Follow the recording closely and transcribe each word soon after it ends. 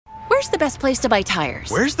the best place to buy tires?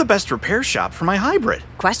 Where's the best repair shop for my hybrid?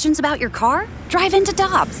 Questions about your car? Drive into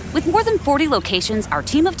Dobbs. With more than 40 locations, our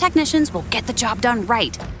team of technicians will get the job done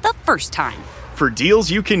right the first time. For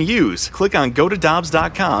deals you can use, click on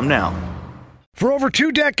GoToDobbs.com now. For over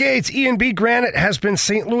 2 decades, E&B Granite has been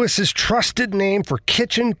St. Louis's trusted name for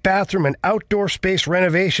kitchen, bathroom, and outdoor space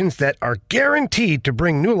renovations that are guaranteed to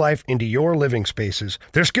bring new life into your living spaces.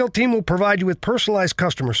 Their skilled team will provide you with personalized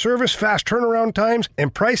customer service, fast turnaround times,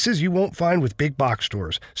 and prices you won't find with big box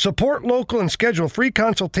stores. Support local and schedule a free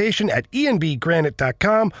consultation at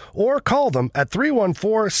enbgranite.com or call them at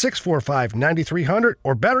 314-645-9300,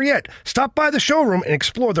 or better yet, stop by the showroom and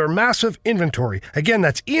explore their massive inventory. Again,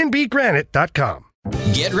 that's enbgranite.com.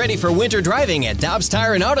 Get ready for winter driving at Dobbs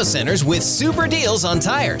Tire and Auto Centers with super deals on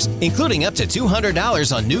tires, including up to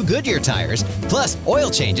 $200 on new Goodyear tires, plus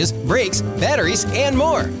oil changes, brakes, batteries, and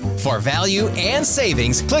more. For value and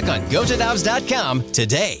savings, click on GoToDobbs.com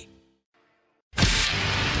today.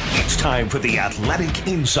 It's time for the Athletic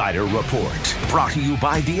Insider Report, brought to you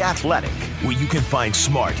by The Athletic, where you can find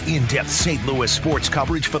smart, in-depth St. Louis sports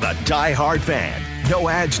coverage for the die-hard fan. No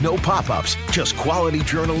ads, no pop-ups, just quality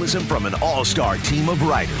journalism from an all-star team of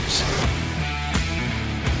writers.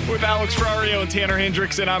 With Alex Ferrario and Tanner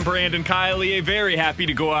Hendrickson, I'm Brandon Kiley. Very happy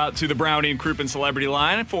to go out to the Brownie and Crouppen Celebrity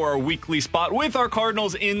Line for our weekly spot with our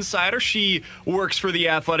Cardinals insider. She works for The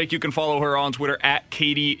Athletic. You can follow her on Twitter at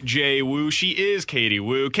Katie J. Wu. She is Katie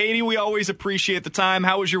Wu. Katie, we always appreciate the time.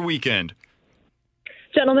 How was your weekend?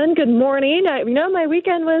 Gentlemen, good morning. My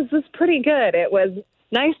weekend was pretty good. It was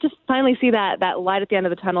nice to finally see that light at the end of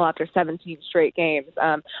the tunnel after 17 straight games.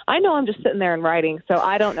 I know I'm just sitting there and writing, so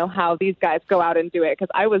I don't know how these guys go out and do it,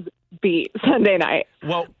 because I was beat Sunday night.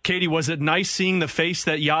 Well, Katie, was it nice seeing the face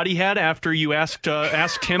that Yachty had after you asked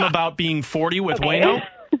him about being 40 with Waino?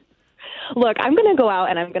 Look, I'm going to go out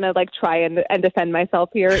and I'm going to try and defend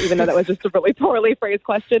myself here, even though that was just a really poorly phrased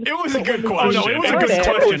question. It was a good question. It was a good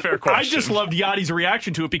question. Fair question. I just loved Yachty's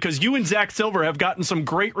reaction to it, because you and Zach Silver have gotten some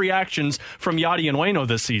great reactions from Yachty and Waino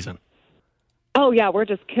this season. Oh, yeah, we're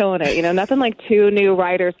just killing it. Nothing like two new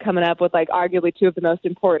writers coming up with arguably two of the most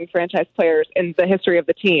important franchise players in the history of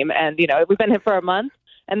the team. And, we've been here for a month,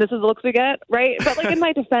 and this is the looks we get, right? But in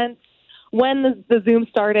my defense, when the Zoom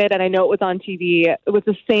started, and I know it was on TV, it was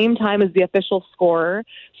the same time as the official scorer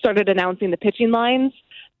started announcing the pitching lines,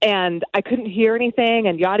 and I couldn't hear anything,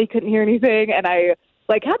 and Yachty couldn't hear anything, and I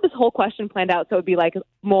had this whole question planned out so it would be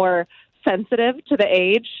more sensitive to the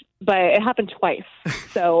age, but it happened twice.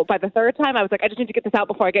 So by the third time, I was I just need to get this out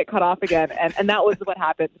before I get cut off again, and that was what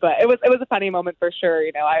happened. But it was a funny moment for sure.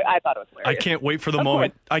 I thought it was hilarious. I can't wait for the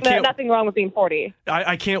moment. Nothing wrong with being 40.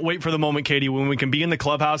 I can't wait for the moment, Katie, when we can be in the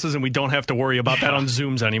clubhouses and we don't have to worry about that on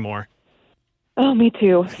Zooms anymore. Oh, me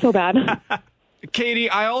too. So bad. Katie,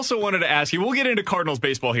 I also wanted to ask you, we'll get into Cardinals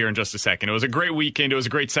baseball here in just a second. It was a great weekend. It was a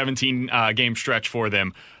great 17-game stretch for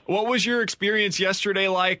them. What was your experience yesterday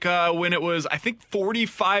like when it was, I think,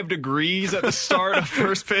 45 degrees at the start of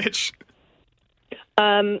first pitch?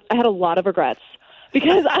 I had a lot of regrets,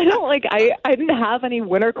 because I don't I didn't have any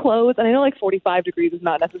winter clothes, and I know 45 degrees is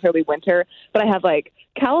not necessarily winter, but I have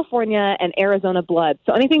California and Arizona blood,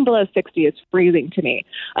 so anything below 60 is freezing to me.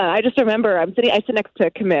 I just remember I sit next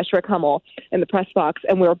to Commish, Rick Hummel, in the press box,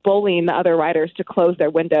 and we were bullying the other writers to close their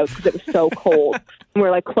windows because it was so cold. And we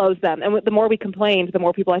were close them, and the more we complained, the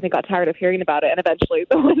more people I think got tired of hearing about it, and eventually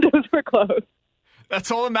the windows were closed.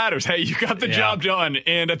 That's all that matters. Hey, you got the job done,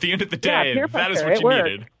 and at the end of the day, that is what you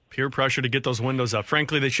needed. Peer pressure to get those windows up.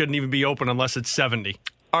 Frankly, they shouldn't even be open unless it's 70.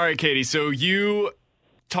 All right, Katie, so you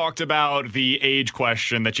talked about the age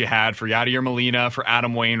question that you had for Yadier Molina, for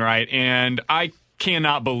Adam Wainwright, and I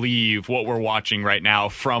cannot believe what we're watching right now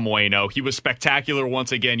from Waino. He was spectacular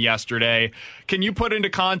once again yesterday. Can you put into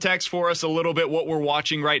context for us a little bit what we're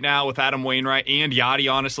watching right now with Adam Wainwright and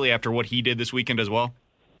Yadi, honestly, after what he did this weekend as well?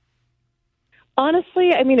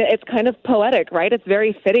 Honestly, it's kind of poetic, right? It's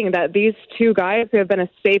very fitting that these two guys who have been a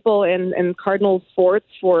staple in Cardinals sports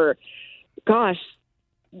for,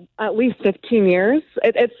 at least 15 years,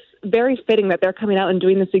 it's very fitting that they're coming out and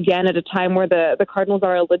doing this again at a time where the Cardinals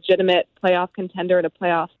are a legitimate playoff contender and a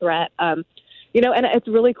playoff threat. And it's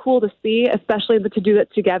really cool to see, especially to do it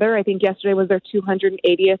together. I think yesterday was their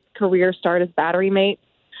 280th career start as battery mates.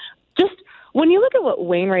 Just when you look at what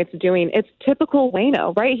Wainwright's doing, it's typical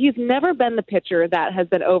Waino, right? He's never been the pitcher that has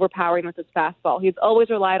been overpowering with his fastball. He's always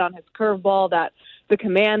relied on his curveball, the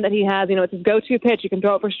command that he has. It's his go-to pitch. You can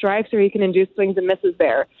throw it for strikes or he can induce swings and misses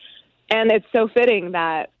there. And it's so fitting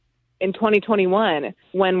that in 2021,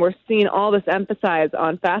 when we're seeing all this emphasis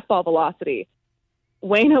on fastball velocity,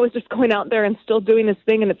 Waino is just going out there and still doing his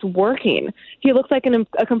thing, and it's working. He looks like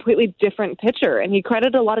a completely different pitcher, and he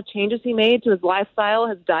credited a lot of changes he made to his lifestyle,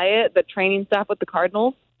 his diet, the training staff with the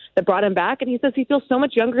Cardinals that brought him back, and he says he feels so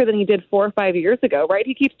much younger than he did 4 or 5 years ago, right?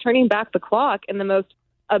 He keeps turning back the clock in the most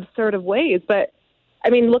absurd of ways, but I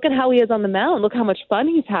mean, look at how he is on the mound. Look how much fun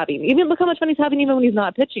he's having. Look how much fun he's having even when he's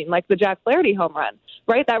not pitching, like the Jack Flaherty home run,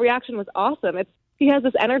 right? That reaction was awesome. He has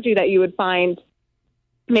this energy that you would find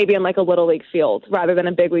maybe in like a little league field rather than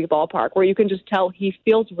a big league ballpark, where you can just tell he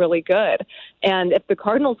feels really good. And if the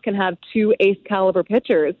Cardinals can have 2 ace caliber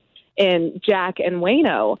pitchers in Jack and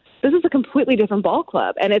Waino, this is a completely different ball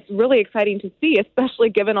club. And it's really exciting to see, especially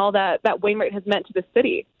given all that Wainwright has meant to the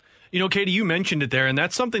city. You know, Katie, you mentioned it there, and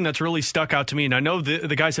that's something that's really stuck out to me. And I know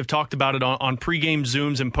the guys have talked about it on pregame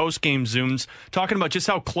Zooms and postgame Zooms, talking about just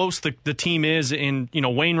how close the team is. And, you know,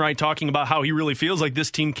 Wainwright talking about how he really feels like this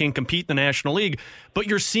team can compete in the National League. But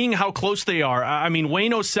you're seeing how close they are. I mean,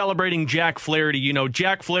 Waino's celebrating Jack Flaherty. You know,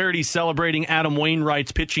 Jack Flaherty celebrating Adam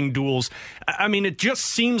Wainwright's pitching duels. I mean, it just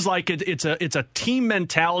seems like it's a team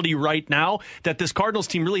mentality right now that this Cardinals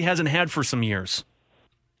team really hasn't had for some years.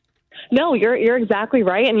 No, you're exactly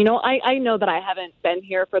right. And, you know, I know that I haven't been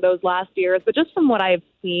here for those last years, but just from what I've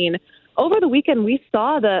seen, over the weekend we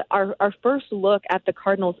saw our first look at the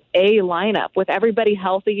Cardinals A lineup with everybody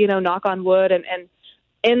healthy, you know, knock on wood, and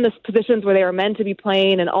in the positions where they were meant to be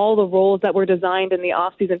playing and all the roles that were designed in the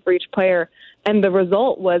offseason for each player. And the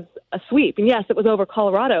result was a sweep. And, yes, it was over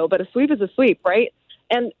Colorado, but a sweep is a sweep, right?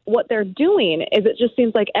 And what they're doing is it just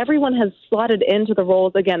seems like everyone has slotted into the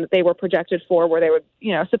roles, again, that they were projected for, where they were,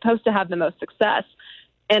 you know, supposed to have the most success.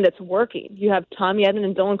 And it's working. You have Tommy Edman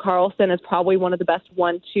and Dylan Carlson as probably one of the best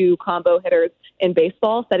 1-2 combo hitters in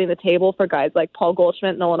baseball, setting the table for guys like Paul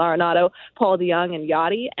Goldschmidt, Nolan Arenado, Paul DeJong, and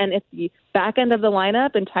Yachty. And it's the back end of the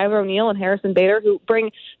lineup and Tyler O'Neill and Harrison Bader, who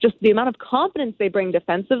bring just the amount of confidence they bring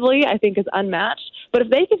defensively, I think, is unmatched. But if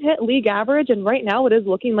they can hit league average, and right now it is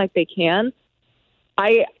looking like they can,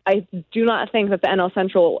 I do not think that the NL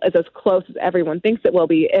Central is as close as everyone thinks it will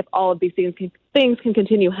be if all of these things can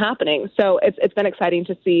continue happening. So it's been exciting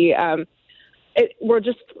to see. We're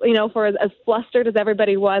just, you know, for as flustered as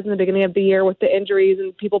everybody was in the beginning of the year with the injuries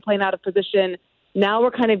and people playing out of position, now we're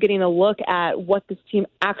kind of getting a look at what this team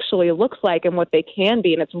actually looks like and what they can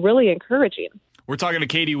be, and it's really encouraging. We're talking to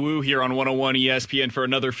Katie Woo here on 101 ESPN for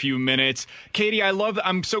another few minutes. Katie,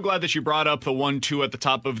 I'm so glad that you brought up the 1-2 at the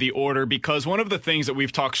top of the order, because one of the things that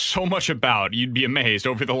we've talked so much about, you'd be amazed,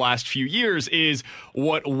 over the last few years is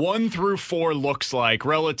what 1 through 4 looks like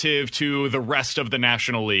relative to the rest of the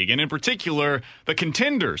National League, and in particular, the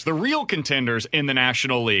contenders, the real contenders in the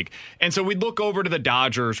National League. And so we'd look over to the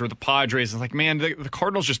Dodgers or the Padres and like, man, the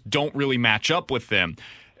Cardinals just don't really match up with them.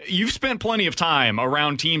 You've spent plenty of time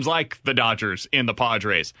around teams like the Dodgers and the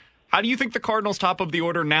Padres. How do you think the Cardinals' top of the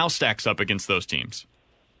order now stacks up against those teams?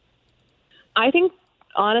 I think,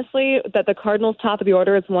 honestly, that the Cardinals' top of the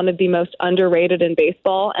order is one of the most underrated in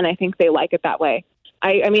baseball, and I think they like it that way.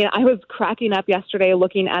 I mean, I was cracking up yesterday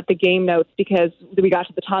looking at the game notes because we got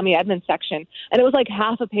to the Tommy Edman section, and it was like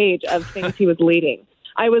half a page of things he was leading.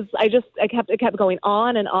 It kept going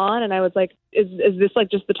on, and I was like, is this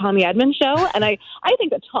like just the Tommy Edman show? And I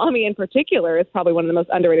think that Tommy in particular is probably one of the most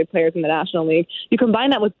underrated players in the National League. You combine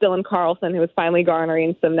that with Dylan Carlson, who is finally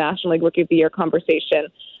garnering some National League Rookie of the Year conversation.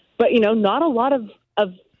 But, you know, not a lot of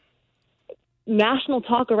national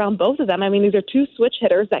talk around both of them. I mean, these are 2 switch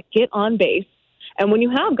hitters that get on base. And when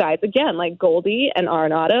you have guys, again, like Goldie and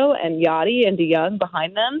Arenado and Yachty and DeJong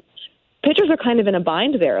behind them, pitchers are kind of in a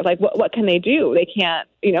bind there. Like, what can they do? They can't,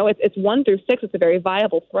 you know, it's 1 through 6. It's a very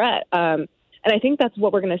viable threat. And I think that's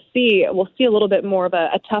what we're going to see. We'll see a little bit more of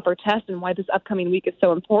a tougher test, and why this upcoming week is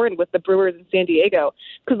so important with the Brewers in San Diego.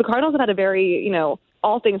 Because the Cardinals have had a very, you know,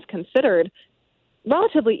 all things considered,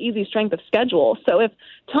 relatively easy strength of schedule. So if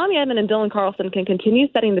Tommy Edman and Dylan Carlson can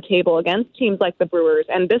continue setting the table against teams like the Brewers,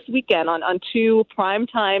 and this weekend on 2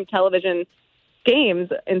 primetime television games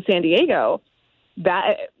in San Diego,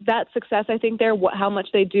 that success, I think, there, how much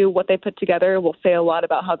they do, what they put together, will say a lot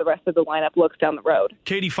about how the rest of the lineup looks down the road.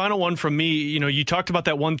 Katie, final one from me. You know, you talked about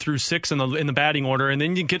that 1 through 6 in the batting order, and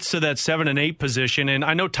then you get to that 7 and 8 position. And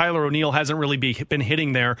I know Tyler O'Neill hasn't really been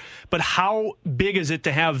hitting there, but how big is it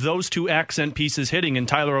to have those 2 accent pieces hitting in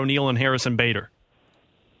Tyler O'Neill and Harrison Bader?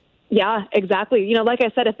 Yeah, exactly. You know, like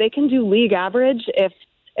I said, if they can do league average, if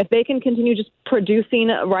they can continue just producing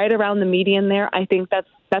right around the median there, I think that's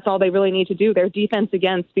all they really need to do. Their defense,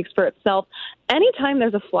 again, speaks for itself. Anytime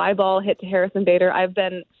there's a fly ball hit to Harrison Bader, I've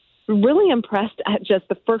been really impressed at just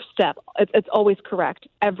the first step. It's always correct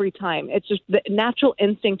every time. It's just the natural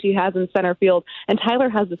instinct he has in center field, and Tyler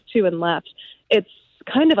has this too in left. It's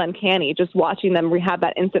kind of uncanny just watching them have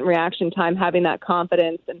that instant reaction time, having that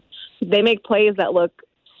confidence, and they make plays that look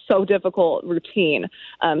so difficult, routine.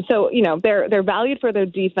 So, they're valued for their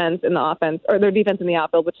defense in the offense, or their defense in the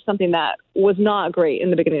outfield, which is something that was not great in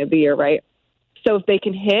the beginning of the year, right? So if they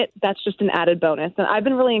can hit, that's just an added bonus. And I've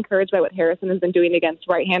been really encouraged by what Harrison has been doing against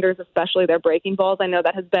right-handers, especially their breaking balls. I know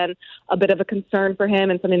that has been a bit of a concern for him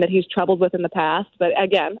and something that he's troubled with in the past. But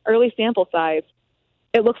again, early sample size,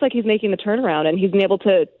 it looks like he's making the turnaround, and he's been able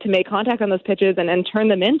to make contact on those pitches and turn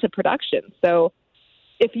them into production. So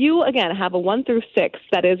if you, again, have a 1 through 6,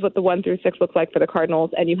 that is what the 1 through 6 looks like for the Cardinals,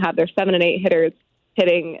 and you have their 7 and 8 hitters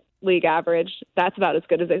hitting league average, that's about as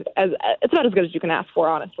good as it's about as good as you can ask for,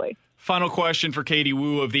 honestly. Final question for Katie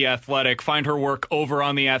Woo of The Athletic. Find her work over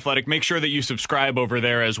on The Athletic. Make sure that you subscribe over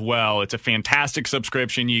there as well. It's a fantastic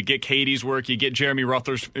subscription. You get Katie's work, you get Jeremy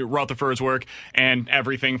Rutherford's work, and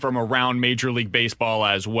everything from around Major League Baseball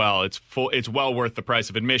as well. It's well worth the price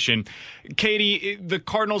of admission. Katie, the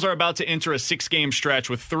Cardinals are about to enter a 6-game stretch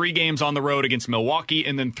with 3 games on the road against Milwaukee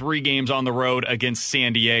and then 3 games on the road against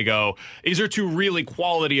San Diego. These are 2 really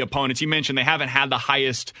quality opponents. You mentioned they haven't had the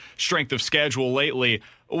highest strength of schedule lately.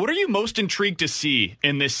 What are you most intrigued to see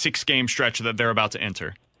in this 6-game stretch that they're about to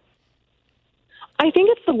enter? I think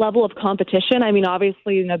it's the level of competition. I mean,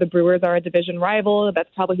 obviously, the Brewers are a division rival. That's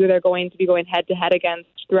probably who they're going to be going head-to-head against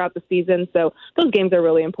throughout the season. So those games are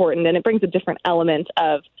really important, and it brings a different element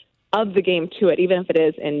of the game to it, even if it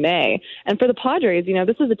is in May. And for the Padres,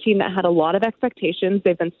 this is a team that had a lot of expectations.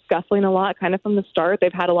 They've been scuffling a lot kind of from the start.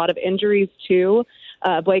 They've had a lot of injuries, too.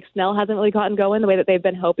 Blake Snell hasn't really gotten going the way that they've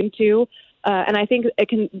been hoping to. And I think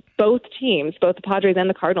both teams, both the Padres and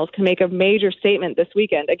the Cardinals, can make a major statement this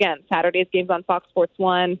weekend. Again, Saturday's games on Fox Sports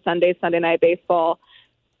 1, Sunday's Sunday Night Baseball.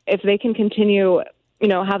 If they can continue,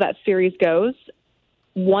 how that series goes,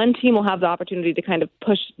 one team will have the opportunity to kind of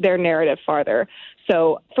push their narrative farther.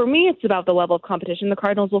 So for me, it's about the level of competition the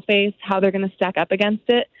Cardinals will face, how they're going to stack up against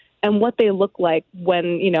it, and what they look like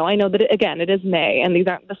when, I know that, it is May, and these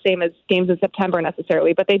aren't the same as games in September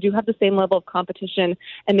necessarily, but they do have the same level of competition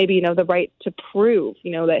and maybe, the right to prove,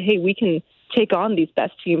 that, hey, we can take on these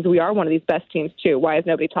best teams. We are one of these best teams, too. Why is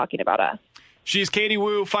nobody talking about us? She's Katie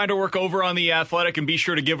Woo. Find her work over on The Athletic, and be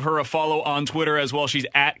sure to give her a follow on Twitter as well. She's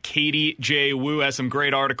at Katie J. Woo. Has some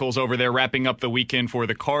great articles over there wrapping up the weekend for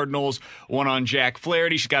the Cardinals. One on Jack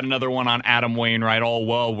Flaherty. She's got another one on Adam Wainwright. All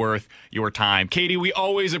well worth your time. Katie, we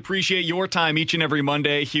always appreciate your time each and every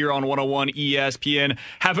Monday here on 101 ESPN.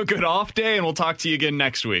 Have a good off day, and we'll talk to you again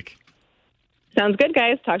next week. Sounds good,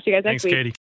 guys. Talk to you guys next week. Thanks, Katie.